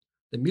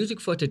The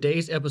music for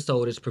today's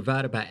episode is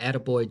provided by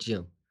Attaboy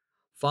Jim.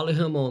 Follow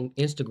him on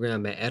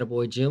Instagram at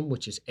Attaboy Jim,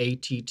 which is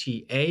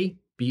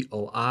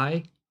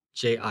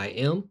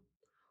ATTABOIJIM,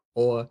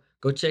 or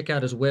go check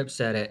out his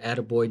website at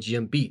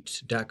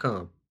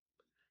attaboyjimbeats.com.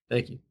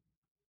 Thank you.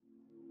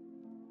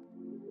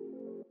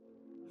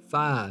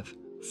 5,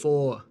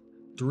 4,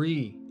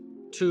 3,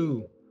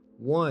 2,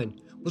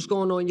 1. What's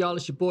going on, y'all?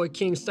 It's your boy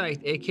King Scythe,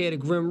 aka the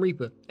Grim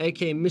Reaper,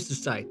 aka Mr.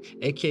 Scythe,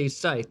 aka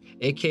Scythe,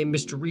 aka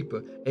Mr.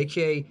 Reaper,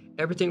 aka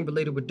everything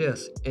related with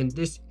death. And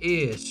this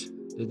is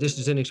the This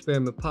Is an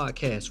Experiment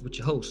podcast with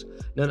your host,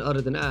 none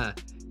other than I,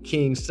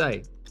 King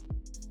Scythe.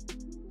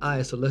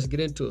 Alright, so let's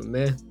get into it,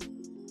 man.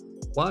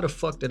 Why the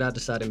fuck did I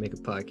decide to make a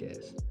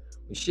podcast?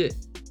 Well, shit,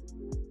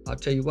 I'll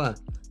tell you why.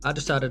 I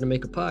decided to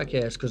make a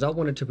podcast because I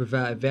wanted to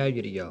provide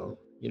value to y'all.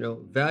 You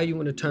know, value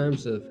in the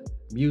terms of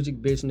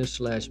music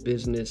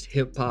business/business,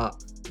 hip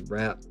hop,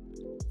 rap,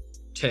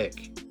 tech,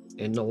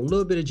 and a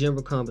little bit of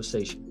general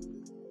conversation.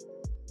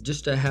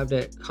 Just to have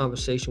that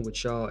conversation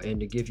with y'all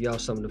and to give y'all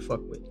something to fuck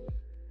with.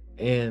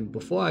 And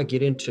before I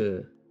get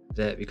into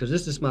that, because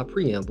this is my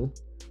preamble,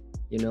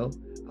 you know,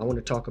 I want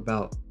to talk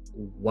about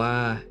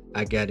why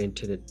I got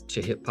into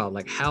hip hop,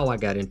 like how I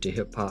got into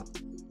hip hop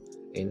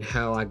and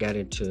how I got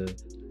into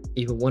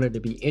even wanted to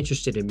be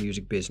interested in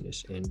music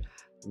business and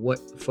what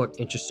the fuck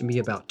interested me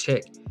about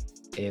tech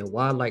and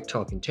why I like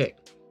talking tech.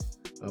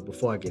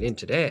 Before I get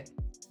into that,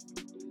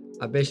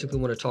 I basically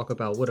want to talk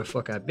about where the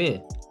fuck I've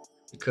been,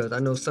 because I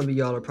know some of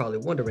y'all are probably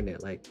wondering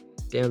that, like,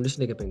 damn, this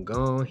nigga been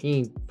gone. He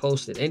ain't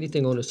posted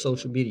anything on his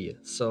social media.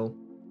 So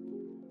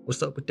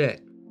what's up with that?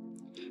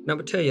 Now I'm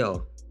gonna tell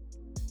y'all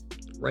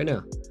right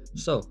now.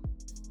 So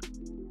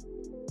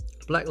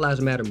Black Lives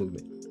Matter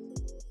movement.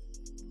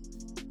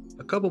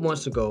 A couple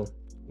months ago,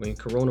 when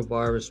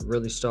coronavirus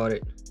really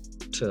started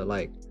to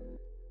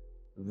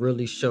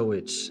really show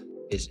its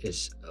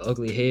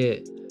ugly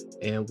head,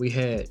 and we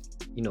had,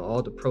 you know,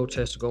 all the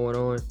protests going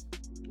on,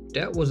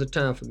 that was a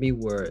time for me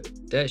where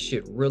that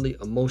shit really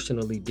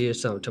emotionally did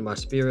something to my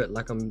spirit,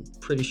 like I'm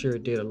pretty sure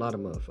it did a lot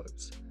of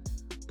motherfuckers.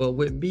 But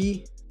with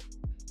me,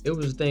 it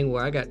was a thing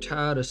where I got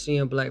tired of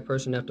seeing black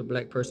person after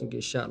black person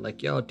get shot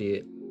like y'all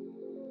did,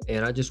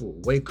 and I just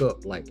would wake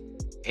up like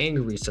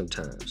angry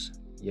sometimes,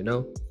 you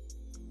know.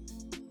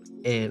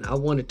 And I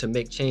wanted to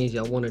make change.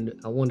 I want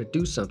to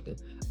do something.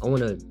 I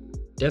want to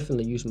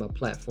definitely use my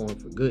platform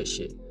for good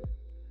shit.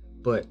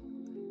 But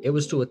it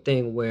was to a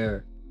thing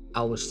where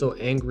I was so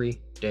angry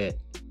that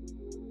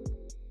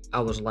I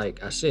was,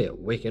 like I said,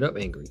 waking up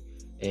angry.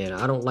 And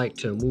I don't like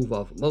to move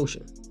off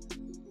emotion.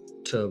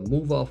 To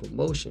move off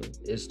emotion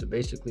is to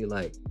basically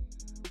like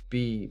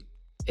be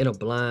in a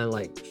blind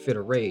like fit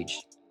of rage.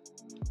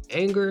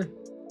 Anger,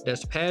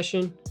 that's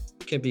passion,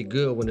 can be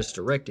good when it's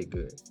directed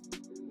good.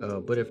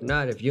 But if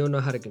not, if you don't know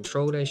how to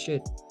control that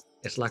shit,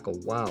 it's like a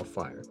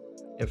wildfire.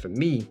 And for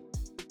me,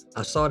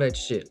 I saw that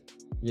shit,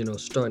 you know,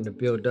 starting to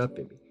build up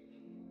in me,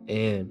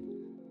 and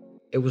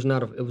it was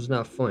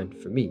not fun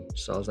for me.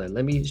 So I was like,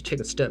 let me just take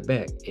a step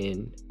back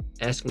and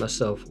ask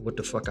myself what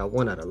the fuck I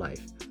want out of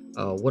life.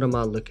 What am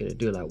I looking to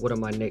do? Like, what are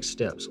my next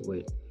steps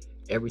with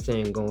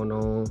everything going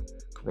on?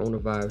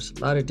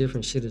 Coronavirus, a lot of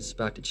different shit is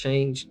about to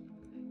change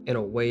in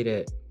a way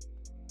that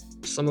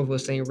some of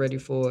us ain't ready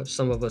for,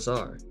 some of us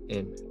are.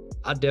 And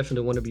I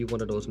definitely want to be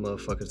one of those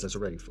motherfuckers that's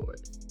ready for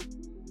it.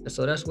 And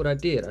so that's what I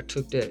did. I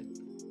took that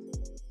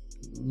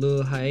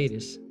little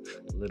hiatus,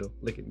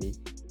 look at me.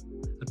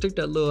 I took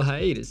that little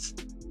hiatus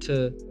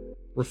to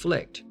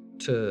reflect,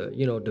 to,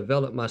 you know,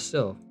 develop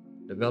myself,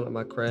 develop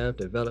my craft,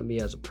 develop me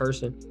as a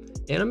person.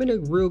 And I'm in a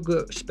real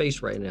good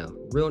space right now.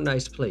 Real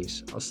nice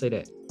place. I'll say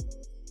that.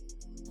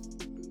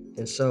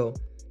 And so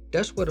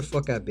that's where the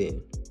fuck I've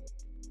been.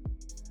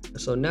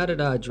 And so now that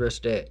I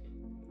addressed that,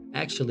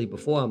 actually,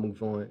 before I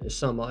move on, is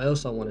something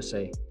else I want to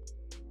say.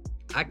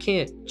 I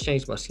can't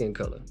change my skin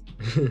color.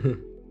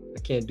 I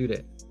can't do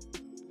that.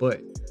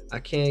 But I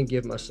can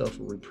give myself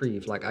a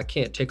reprieve. Like, I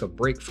can't take a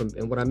break from,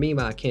 and what I mean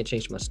by I can't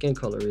change my skin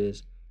color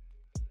is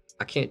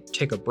I can't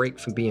take a break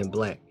from being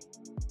black,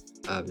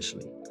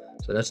 obviously.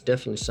 So that's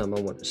definitely something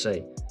I want to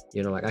say.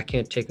 You know, like, I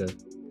can't take a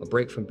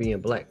break from being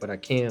black, but I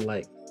can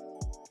like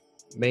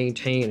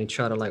maintain and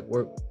try to like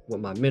work with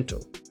my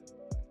mental.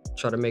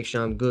 Try to make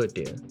sure I'm good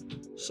there.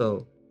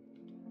 So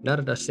now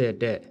that I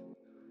said that,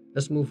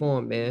 let's move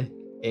on, man,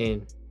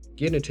 and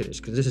get into this,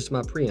 because this is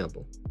my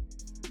preamble.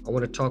 I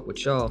want to talk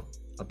with y'all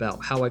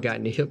about how I got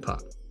into hip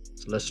hop.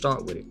 So let's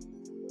start with it.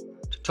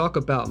 To talk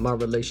about my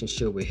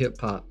relationship with hip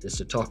hop is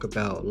to talk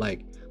about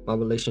like my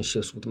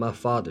relationships with my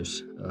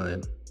fathers,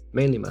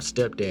 mainly my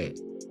stepdad,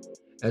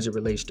 as it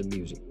relates to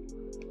music.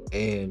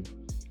 And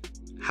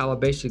how I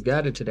basically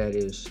got into that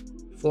is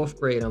fourth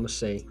grade, I'm gonna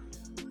say,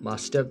 my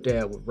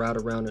stepdad would ride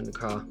around in the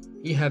car.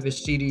 He'd have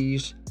his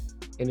CDs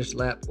in his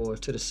lap or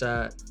to the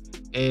side,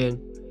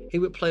 and he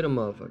would play the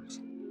motherfuckers.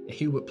 And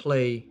he would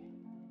play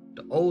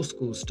the old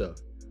school stuff.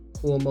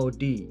 Kool Moe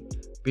Dee,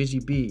 Busy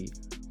Bee,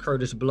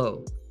 Curtis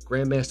Blow,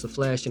 Grandmaster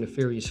Flash and the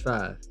Furious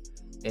Five,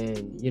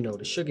 and, you know,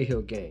 the Sugar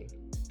Hill Gang,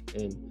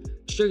 and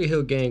Sugar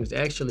Hill Gang is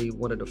actually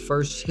one of the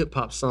first hip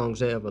hop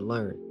songs I ever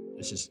learned.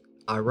 It's just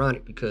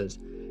ironic because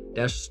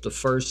that's the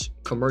first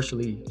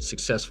commercially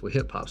successful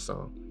hip hop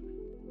song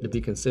to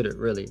be considered,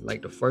 really,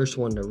 like the first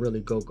one to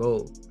really go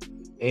gold.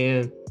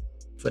 And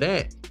for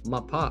that, my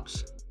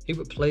pops, he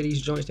would play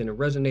these joints and it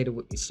resonated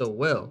with me so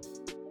well.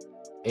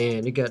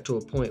 And it got to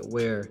a point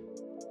where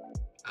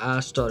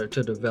I started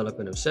to develop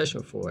an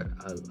obsession for it.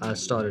 I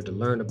started to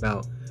learn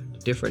about the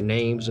different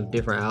names of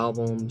different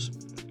albums,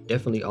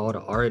 definitely all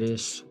the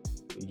artists,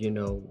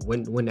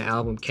 when the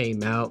album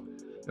came out,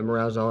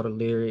 memorized all the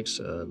lyrics,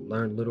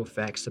 learned little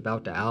facts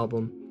about the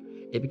album.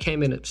 It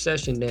became an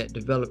obsession that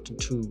developed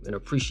into an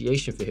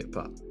appreciation for hip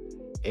hop.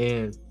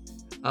 And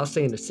I'll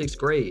say in the 6th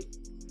grade,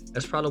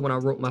 that's probably when I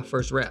wrote my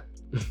first rap.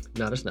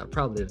 No, that's not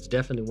probably, it's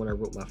definitely when I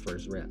wrote my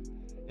first rap.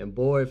 And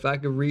boy, if I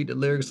could read the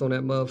lyrics on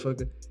that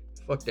motherfucker,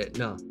 fuck that.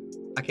 Nah,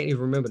 I can't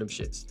even remember them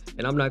shits.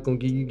 And I'm not gonna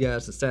give you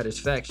guys the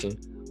satisfaction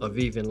of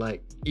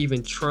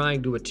even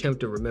trying to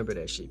attempt to remember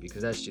that shit,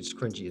 because that shit's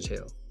cringy as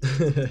hell.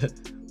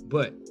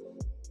 But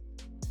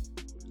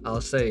I'll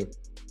say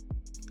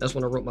that's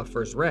when I wrote my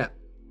first rap.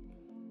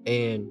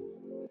 And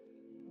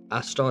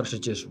I started to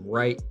just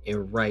write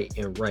and write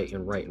and write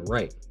and write and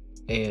write.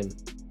 And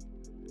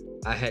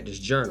I had this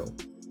journal.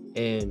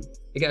 And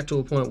it got to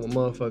a point where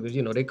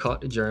motherfuckers, they caught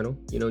the journal.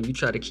 You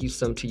try to keep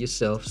something to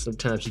yourself.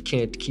 Sometimes you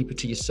can't keep it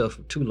to yourself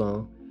for too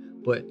long.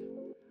 But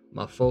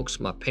my folks,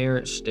 my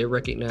parents, they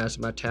recognized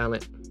my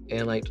talent.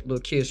 And like little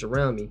kids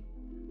around me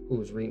who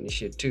was reading this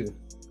shit too,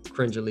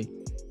 cringily,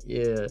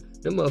 yeah,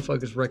 them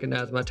motherfuckers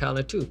recognized my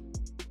talent too.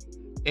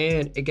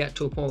 And it got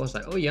to a point where I was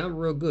like, oh yeah, I'm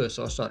real good.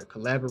 So I started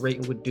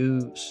collaborating with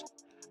dudes.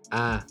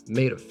 I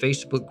made a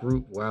Facebook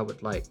group where I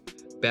would like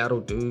battle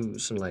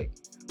dudes and like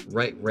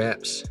write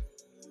raps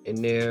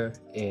in there.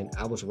 And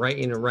I was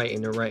writing and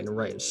writing and writing and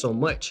writing so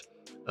much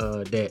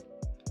that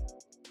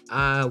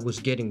I was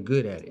getting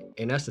good at it.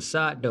 And that's a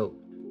side note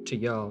to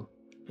y'all.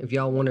 If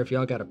y'all wonder if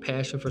y'all got a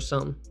passion for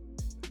something,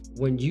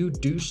 when you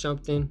do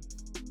something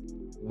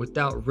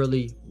without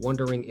really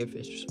wondering if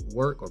it's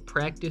work or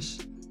practice,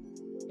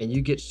 and you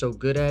get so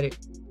good at it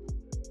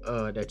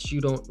that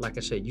you don't, like I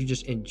said, you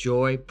just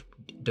enjoy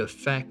the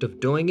fact of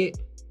doing it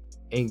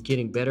and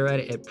getting better at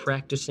it, at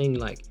practicing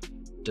like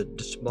the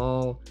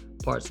small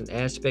parts and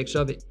aspects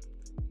of it,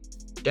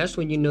 that's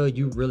when you know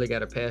you really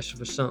got a passion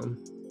for something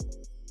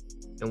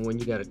and when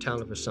you got a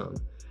talent for something.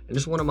 And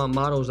it's one of my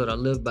mottos that I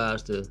live by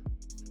is to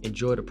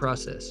enjoy the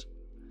process.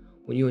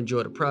 When you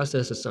enjoy the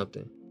process of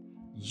something,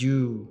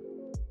 you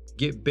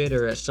get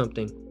better at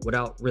something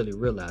without really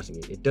realizing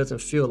it. It doesn't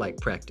feel like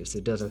practice.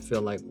 It doesn't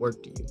feel like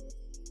work to you.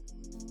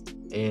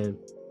 And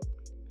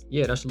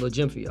yeah, that's a little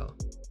gem for y'all.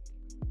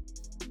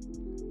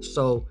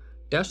 So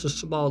that's a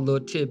small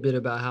little tidbit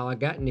about how I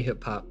got into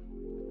hip hop.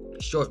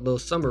 Short little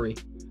summary.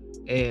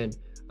 And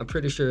I'm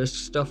pretty sure it's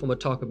stuff I'm gonna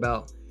talk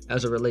about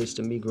as it relates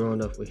to me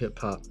growing up with hip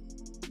hop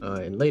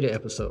in later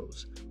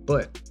episodes.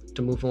 But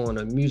to move on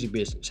to music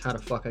business, how the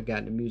fuck I got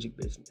into music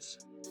business.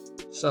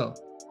 So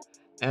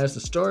as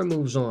the story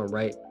moves on,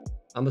 right,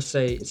 I'm gonna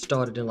say it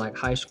started in like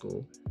high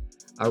school.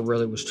 I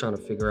really was trying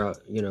to figure out,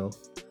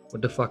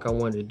 what the fuck I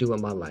wanted to do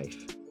in my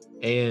life.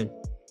 And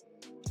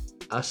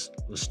I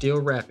was still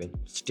rapping,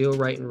 still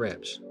writing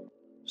raps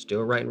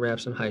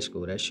in high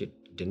school. That shit,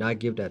 did not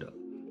give that up.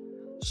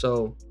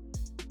 So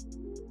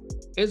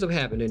ends up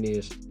happening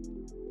is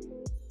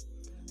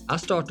I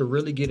start to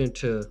really get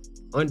into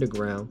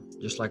underground,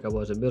 just like I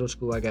was in middle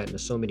school. I got into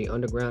so many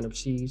underground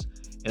MCs,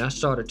 and I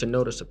started to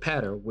notice a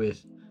pattern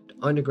with the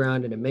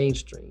underground and the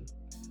mainstream.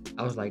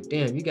 I was like,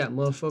 damn, you got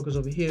motherfuckers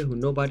over here who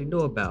nobody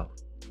know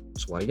about.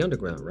 That's why the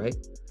underground, right?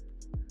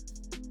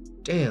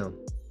 Damn,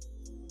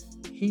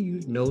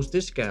 he knows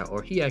this guy,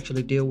 or he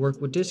actually did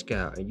work with this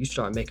guy, and you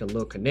start making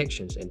little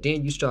connections, and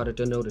then you started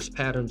to notice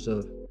patterns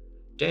of,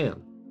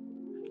 damn,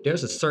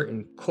 there's a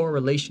certain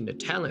correlation to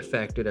talent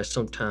factor that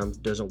sometimes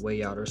doesn't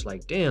weigh out. Or it's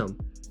like, damn, more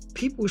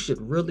people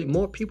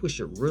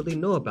should really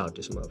know about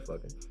this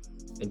motherfucker.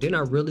 And then I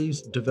really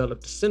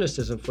developed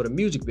cynicism for the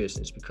music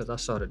business, because I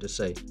started to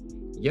say,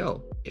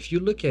 yo, if you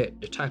look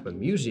at the type of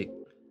music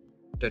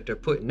that they're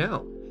putting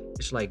out,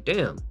 it's like,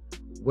 damn,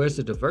 where's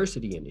the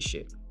diversity in this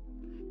shit?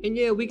 And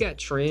yeah, we got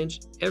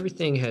trends.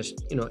 Everything has,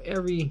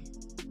 every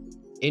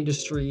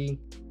industry,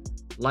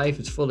 life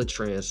is full of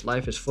trends.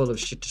 Life is full of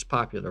shit that's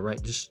popular,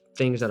 right? Just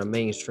things that are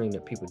mainstream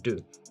that people do.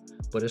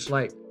 But it's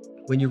like,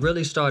 when you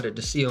really started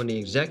to see on the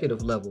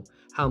executive level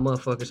how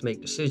motherfuckers make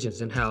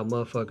decisions and how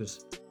motherfuckers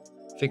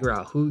figure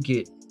out who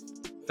get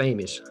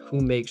famous,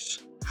 who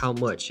makes how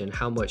much, and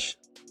how much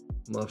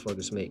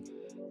motherfuckers make.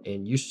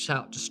 And you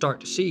start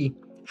to see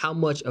how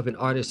much of an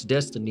artist's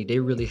destiny they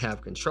really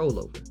have control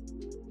over.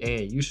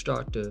 And you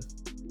start to,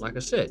 like I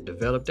said,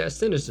 develop that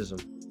cynicism.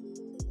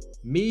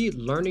 Me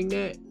learning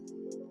that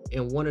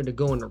and wanting to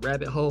go in the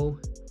rabbit hole,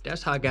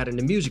 that's how I got in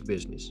the music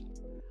business.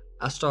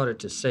 I started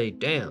to say,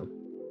 damn,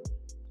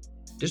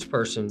 this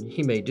person,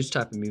 he made this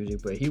type of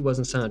music, but he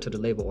wasn't signed to the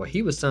label, or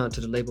he was signed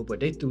to the label, but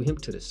they threw him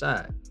to the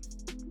side.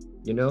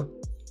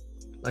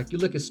 Like you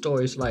look at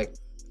stories like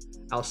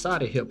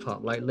outside of hip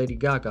hop, like Lady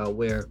Gaga,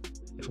 where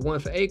If it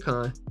wasn't for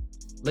Akon,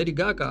 Lady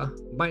Gaga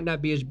might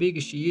not be as big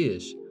as she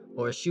is,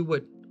 or she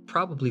would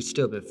probably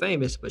still been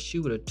famous, but she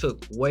would have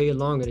took way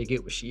longer to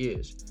get where she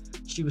is.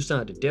 She was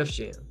signed to Def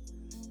Jam,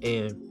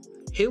 and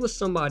here was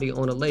somebody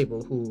on a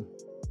label who,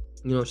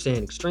 you know what I'm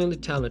saying, extremely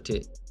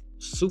talented,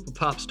 super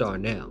pop star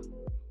now,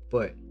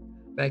 but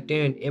back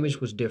then image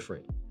was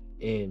different,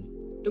 and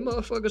the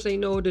motherfuckers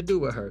ain't know what to do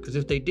with her, because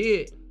if they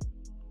did,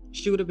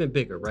 she would have been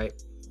bigger, right?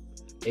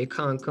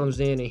 Akon comes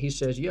in and he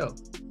says, yo,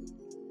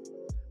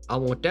 I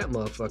want that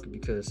motherfucker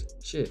because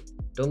shit,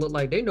 don't look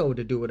like they know what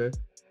to do with her.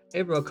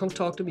 Hey bro, come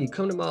talk to me.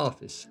 Come to my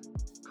office.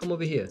 Come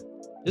over here.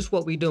 This is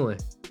what we doing.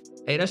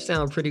 Hey, that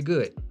sound pretty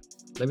good.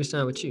 Let me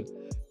sign with you.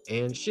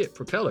 And shit,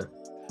 Propeller.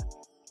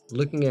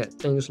 Looking at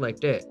things like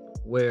that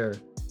where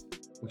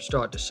we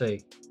start to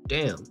say,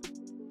 damn,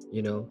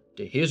 you know,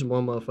 here's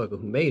one motherfucker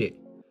who made it.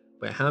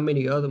 But how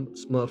many other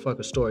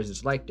motherfucker stories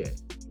is like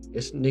that?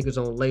 It's niggas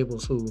on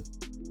labels who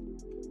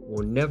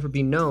will never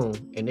be known,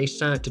 and they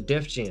signed to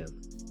Def Jam.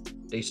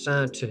 They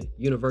signed to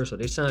Universal.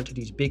 They signed to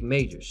these big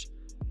majors,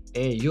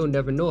 and you'll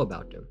never know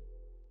about them.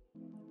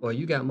 Or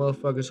you got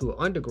motherfuckers who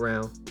are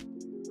underground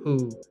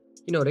who,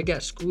 you know, they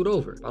got screwed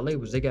over by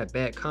labels. They got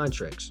bad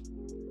contracts.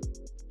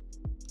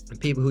 And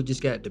people who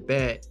just got the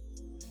bad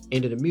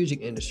end of the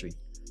music industry.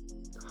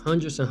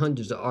 Hundreds and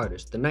hundreds of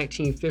artists. The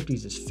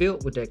 1950s is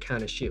filled with that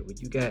kind of shit where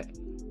you got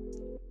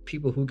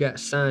people who got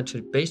signed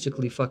to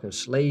basically fucking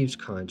slaves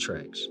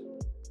contracts,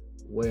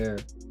 where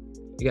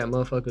you got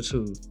motherfuckers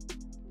who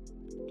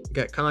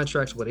got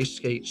contracts where they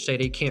say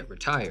they can't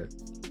retire.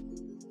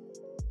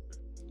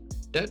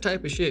 That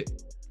type of shit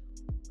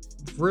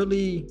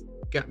really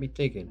got me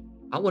thinking.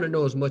 I want to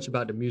know as much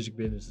about the music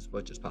business as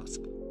much as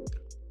possible.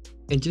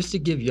 And just to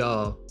give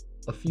y'all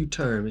a few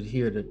terms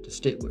here to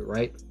stick with,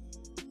 right?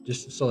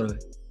 Just to sort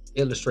of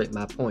illustrate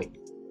my point.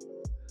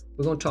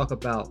 We're going to talk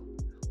about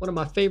one of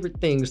my favorite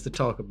things to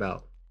talk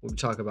about when we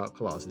talk about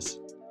clauses.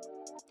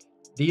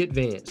 The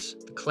advance,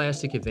 the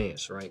classic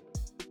advance, right?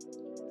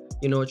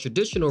 You know, a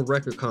traditional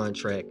record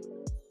contract,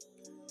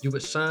 you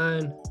would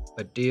sign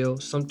a deal.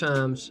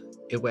 Sometimes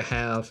it would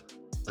have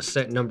a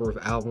set number of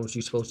albums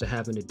you're supposed to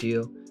have in the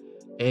deal,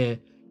 and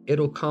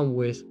it'll come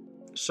with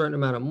a certain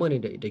amount of money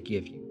that they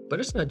give you. But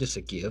it's not just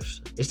a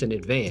gift, it's an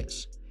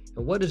advance.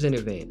 And what is an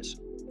advance?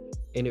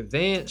 An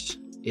advance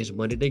is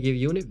money they give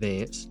you in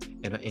advance,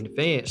 and an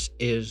advance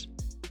is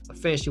a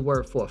fancy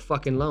word for a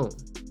fucking loan.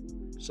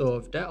 So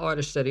if that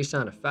artist said they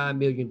signed a $5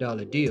 million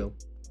deal,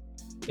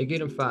 they get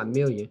them $5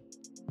 million.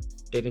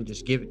 They didn't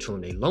just give it to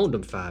them, they loaned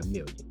them $5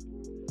 million.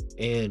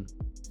 And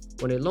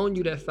when they loan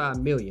you that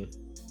 $5 million,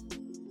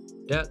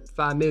 that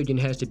 $5 million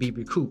has to be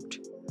recouped.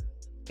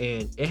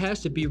 And it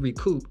has to be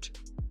recouped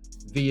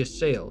via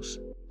sales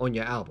on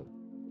your album.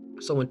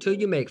 So until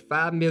you make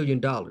 $5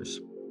 million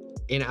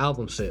in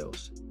album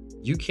sales,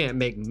 you can't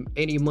make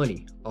any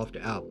money off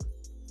the album.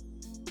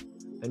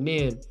 And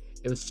then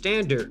it was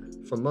standard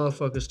for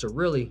motherfuckers to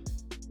really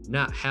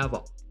not have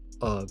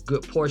a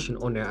good portion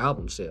on their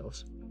album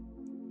sales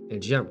in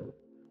general.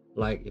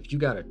 Like if you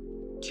got a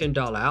 $10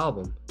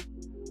 album,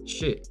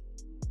 shit,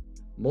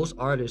 most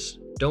artists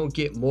don't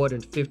get more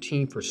than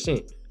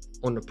 15%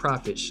 on the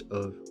profits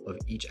of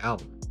each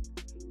album.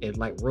 And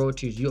like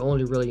royalties, you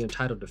only really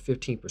entitled to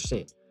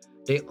 15%.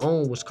 They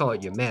own what's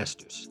called your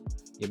masters.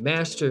 Your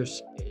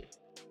masters,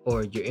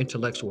 or your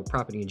intellectual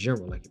property in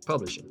general, like your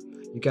publishing.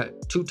 You got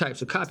two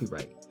types of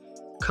copyright,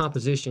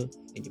 composition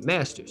and your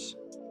masters.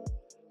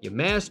 Your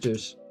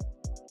masters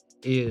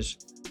is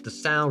the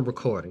sound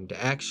recording,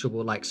 the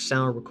actual like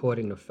sound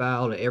recording, the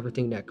file and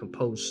everything that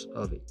composes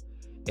of it.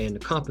 And the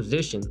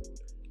composition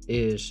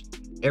is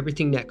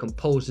everything that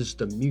composes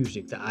the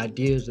music, the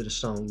ideas of the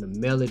song, the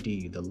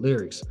melody, the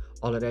lyrics,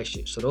 all of that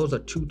shit. So those are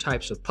two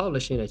types of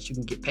publishing that you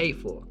can get paid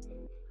for.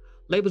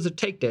 Labels will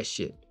take that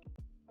shit.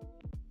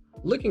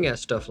 Looking at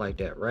stuff like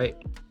that, right?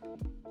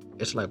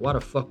 It's like, why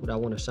the fuck would I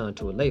want to sign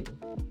to a label?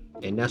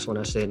 And that's when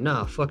I said,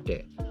 nah, fuck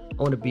that. I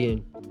want to be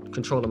in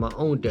control of my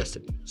own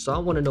destiny. So I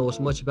want to know as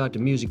much about the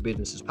music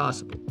business as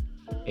possible.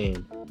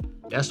 And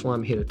that's why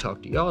I'm here to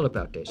talk to y'all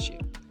about that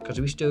shit.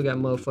 Because we still got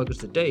motherfuckers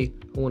today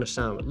who want to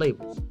sign with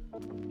labels.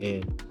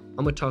 And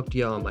I'm going to talk to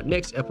y'all in my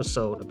next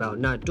episode about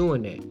not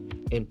doing that.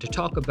 And to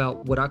talk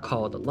about what I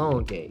call the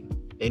long game.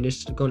 And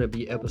it's going to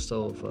be an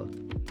episode for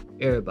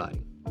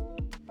everybody.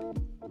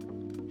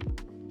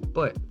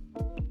 But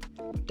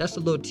that's a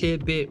little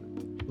tidbit,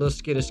 a little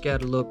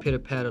skitter-scatter, a little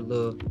pitter-patter, a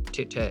little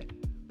tit-tat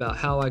about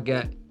how I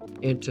got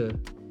into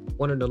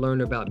wanting to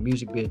learn about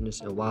music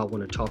business and why I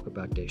want to talk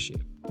about that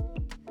shit.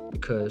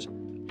 Because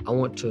I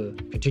want to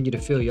continue to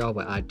fill y'all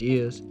with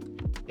ideas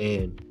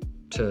and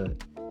to,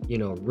 you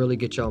know, really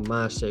get y'all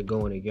mindset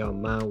going and y'all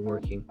mind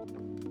working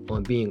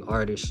on being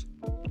artists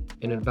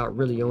and about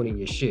really owning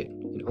your shit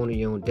and owning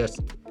your own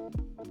destiny.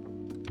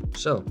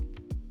 So,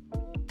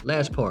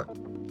 last part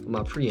of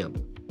my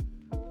preamble.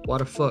 Why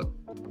the fuck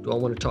do I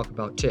want to talk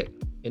about tech?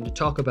 And to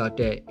talk about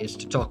that is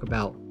to talk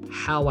about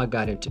how I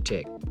got into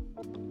tech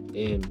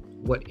and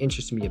what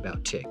interests me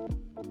about tech.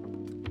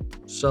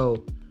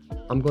 So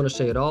I'm going to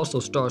say it also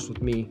starts with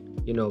me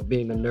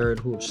being a nerd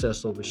who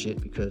obsess over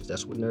shit because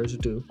that's what nerds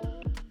do.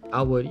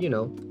 I would,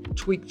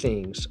 tweak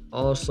things,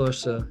 all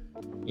sorts of,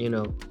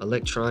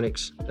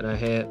 electronics that I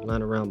had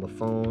lying around my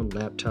phone,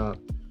 laptop,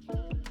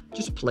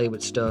 just play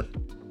with stuff.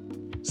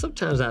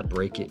 Sometimes I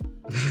break it,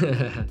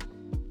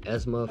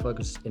 as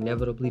motherfuckers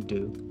inevitably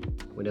do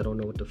when they don't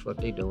know what the fuck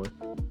they doing.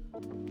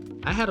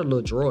 I had a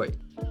little droid,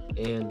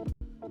 and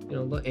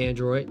little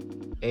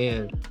Android,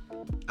 and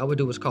I would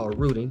do what's called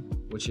rooting,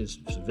 which is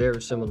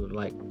very similar to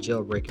like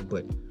jailbreaking,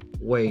 but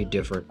way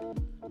different.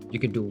 You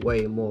can do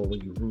way more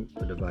when you root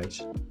a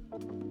device.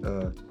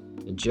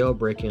 In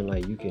jailbreaking,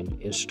 like you can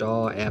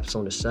install apps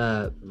on the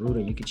side.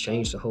 Rooting, you can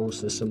change the whole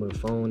system of the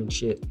phone and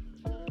shit.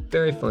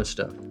 Very fun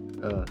stuff.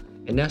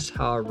 And that's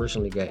how I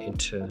originally got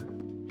into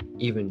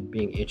even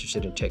being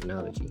interested in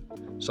technology.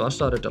 So I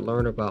started to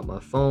learn about my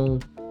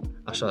phone.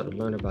 I started to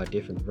learn about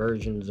different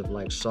versions of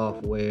like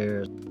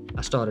software.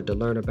 I started to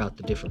learn about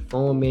the different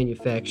phone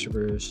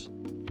manufacturers,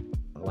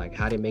 like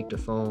how they make the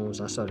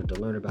phones. I started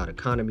to learn about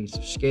economies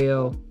of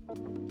scale,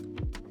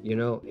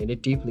 and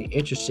it deeply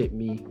interested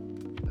me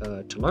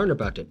to learn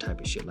about that type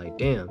of shit. Like,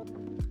 damn,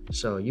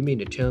 so you mean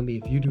to tell me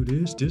if you do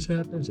this, this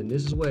happens, and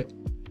this is what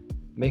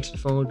makes the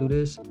phone do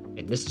this,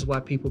 and this is why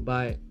people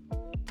buy it.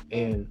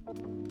 And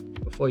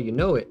before you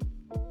know it,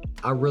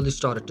 I really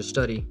started to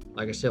study.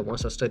 Like I said,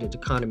 once I studied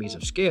economies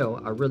of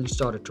scale, I really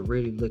started to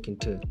really look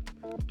into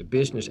the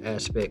business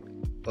aspect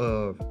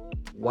of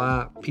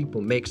why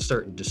people make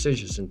certain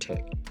decisions in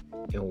tech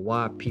and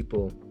why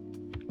people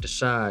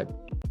decide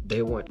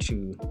they want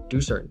to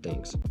do certain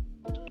things.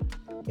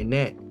 And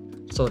that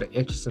sort of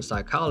interest in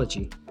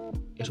psychology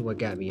is what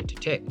got me into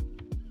tech.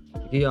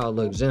 To give y'all a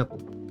little example,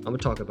 I'm gonna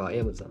talk about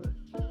Amazon.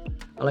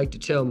 I like to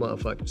tell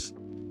motherfuckers,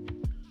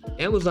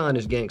 Amazon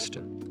is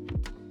gangster.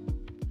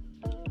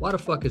 Why the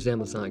fuck is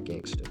Amazon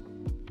gangster?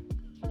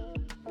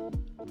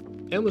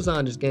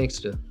 Amazon is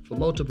gangster for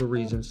multiple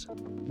reasons.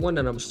 One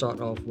that I'm gonna start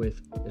off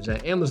with is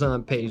that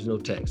Amazon pays no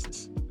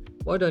taxes.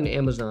 Why doesn't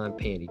Amazon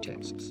pay any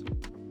taxes?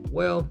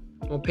 Well,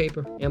 on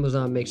paper,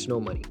 Amazon makes no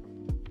money.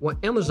 What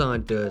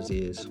Amazon does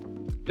is,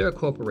 they're a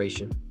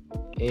corporation,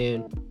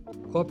 and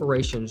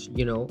corporations,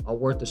 are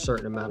worth a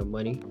certain amount of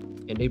money,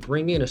 and they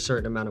bring in a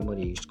certain amount of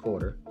money each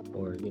quarter,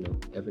 or,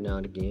 every now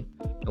and again.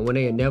 And when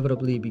they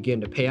inevitably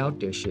begin to pay out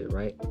their shit,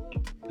 right?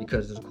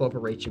 Because as a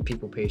corporation,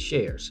 people pay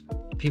shares.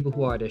 People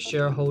who are their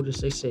shareholders,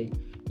 they say,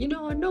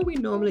 I know we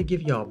normally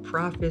give y'all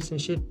profits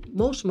and shit.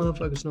 Most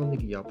motherfuckers normally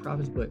give y'all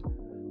profits, but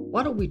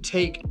why don't we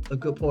take a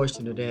good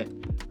portion of that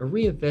and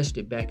reinvest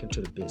it back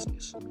into the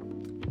business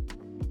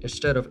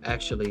instead of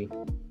actually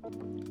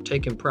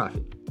taking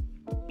profit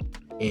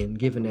and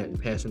giving that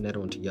and passing that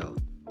on to y'all?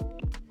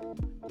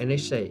 And they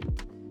say,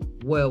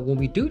 well, when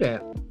we do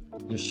that,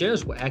 your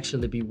shares will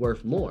actually be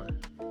worth more.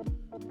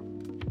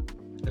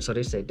 And so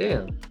they say,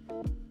 damn,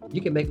 you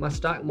can make my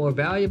stock more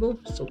valuable,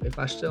 so if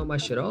I sell my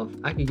shit off,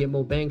 I can get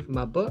more bang for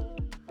my buck.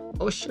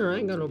 Oh sure, I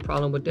ain't got no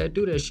problem with that.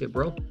 Do that shit,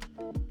 bro.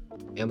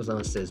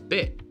 Amazon says,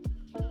 bet.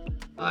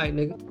 Alright,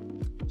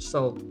 nigga.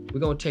 So we're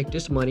gonna take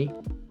this money,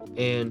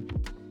 and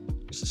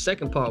it's the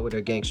second part where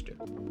they're gangster.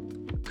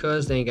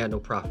 Because they ain't got no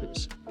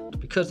profits.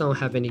 Because they don't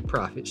have any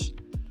profits,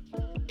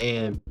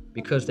 and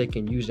because they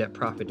can use that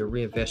profit to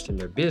reinvest in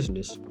their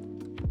business,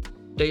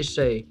 they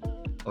say,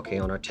 okay,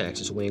 on our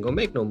taxes, we ain't gonna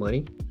make no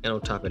money. And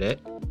on top of that,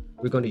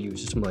 we're gonna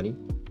use this money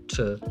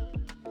to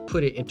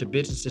put it into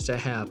businesses that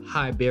have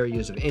high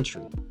barriers of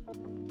entry.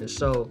 And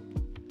so,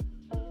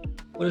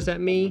 what does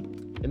that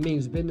mean? It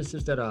means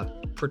businesses that are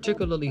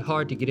particularly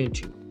hard to get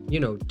into.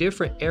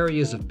 Different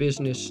areas of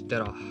business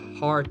that are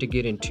hard to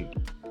get into.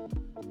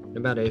 No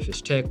matter if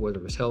it's tech,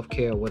 whether it's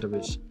healthcare, whether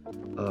it's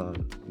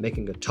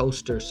making a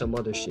toaster, some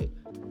other shit.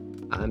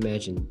 I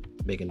imagine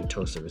making a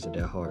toaster isn't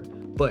that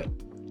hard. But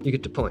you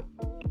get the point.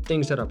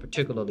 Things that are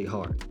particularly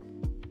hard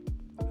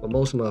for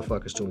most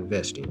motherfuckers to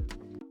invest in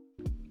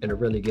and to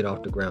really get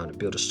off the ground and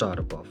build a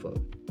startup off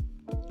of.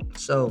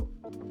 So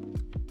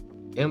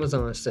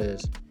Amazon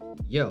says,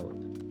 yo,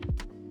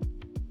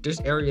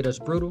 this area that's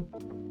brutal,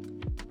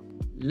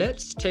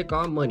 let's take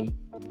our money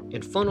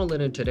and funnel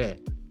it into that.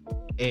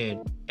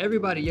 And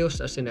everybody else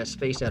that's in that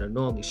space that'll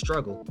normally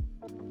struggle,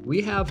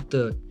 we have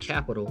the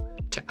capital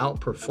to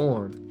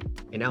outperform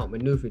and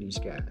outmaneuver these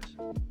guys.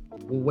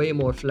 We're way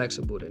more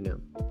flexible than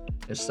them.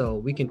 And so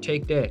we can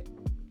take that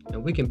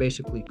and we can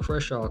basically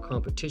crush our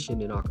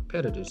competition and our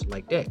competitors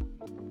like that.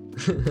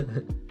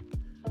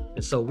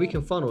 And so we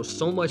can funnel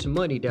so much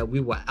money that we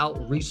will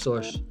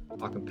out-resource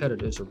our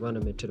competitors or run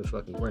them into the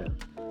fucking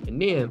ground.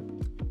 And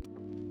then,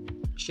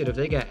 shit, if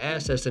they got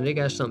assets and they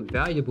got something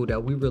valuable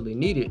that we really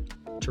needed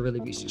to really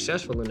be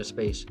successful in the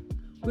space,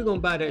 we're gonna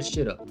buy that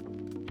shit up.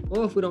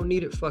 Or if we don't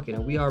need it, fuck it,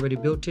 and we already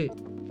built it,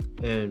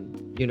 and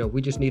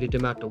we just needed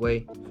them out the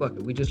way, fuck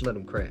it, we just let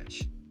them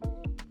crash.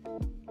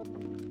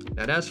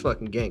 Now that's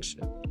fucking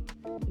gangster.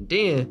 And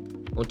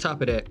then, on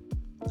top of that,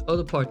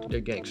 other part of their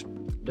gangster,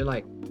 they're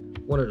like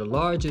one of the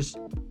largest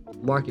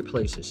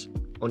marketplaces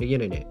on the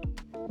internet.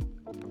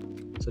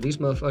 So these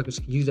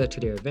motherfuckers can use that to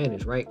their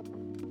advantage, right?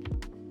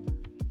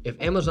 If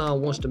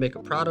Amazon wants to make a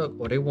product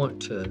or they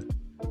want to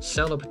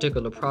sell a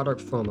particular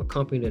product from a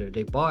company that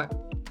they bought,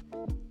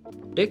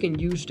 they can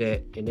use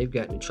that, and they've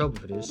gotten in trouble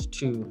for this,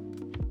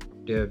 to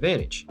their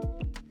advantage.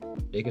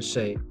 They can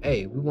say,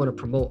 hey, we want to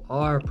promote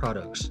our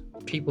products.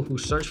 People who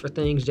search for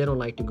things, they don't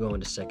like to go on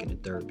the second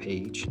and third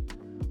page.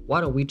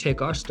 Why don't we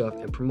take our stuff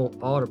and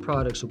promote all the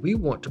products we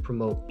want to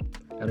promote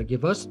that'll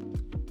give us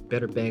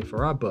better bang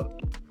for our buck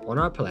on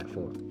our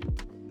platform?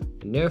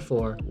 And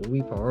therefore, when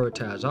we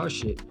prioritize our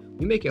shit,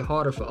 we make it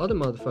harder for other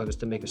motherfuckers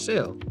to make a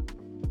sale.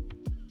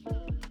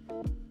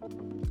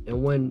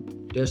 And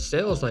when their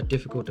sales are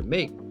difficult to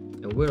make,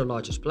 and we're the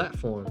largest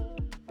platform,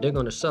 they're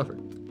going to suffer.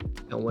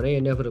 And when they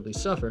inevitably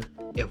suffer,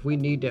 if we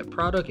need that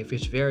product, if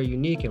it's very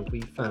unique and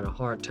we find a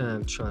hard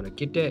time trying to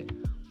get that,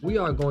 we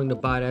are going to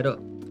buy that up.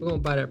 We're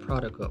going to buy that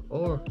product up.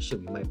 Or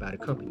shit, we might buy the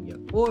company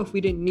up. Or if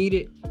we didn't need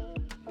it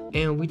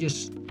and we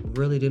just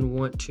really didn't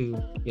want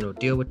to,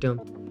 deal with them,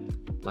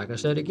 like I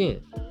said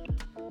again,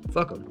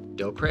 fuck them.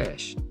 They'll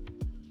crash.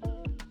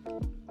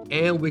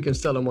 And we can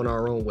sell them on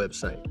our own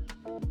website.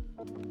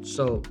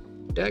 So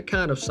that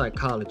kind of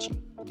psychology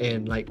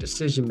and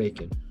decision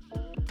making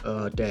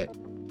that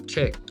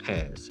tech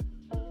has,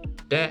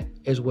 that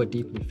is what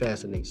deeply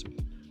fascinates me.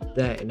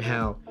 That and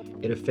how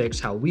it affects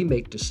how we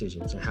make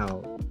decisions and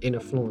how it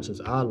influences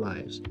our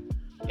lives.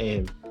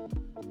 And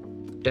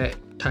that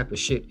type of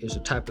shit is the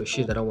type of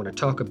shit that I want to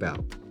talk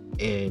about,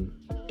 and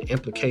the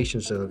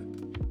implications of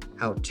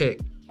how tech,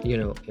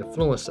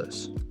 influence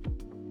us.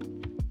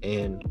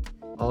 And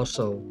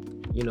also,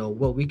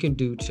 what we can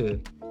do to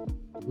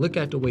look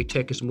at the way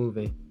tech is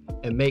moving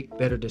and make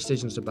better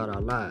decisions about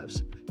our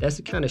lives. That's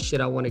the kind of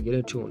shit I want to get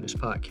into on this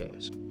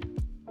podcast.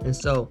 And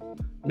so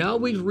now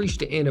we've reached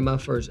the end of my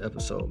first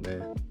episode,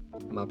 man,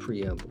 my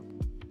preamble.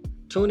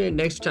 Tune in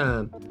next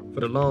time for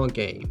the long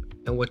game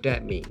and what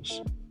that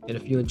means. And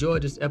if you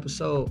enjoyed this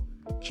episode,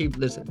 keep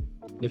listening.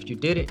 And if you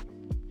didn't,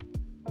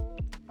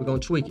 we're going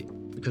to tweak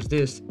it, because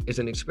this is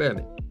an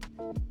experiment.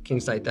 King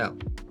Sight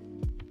out.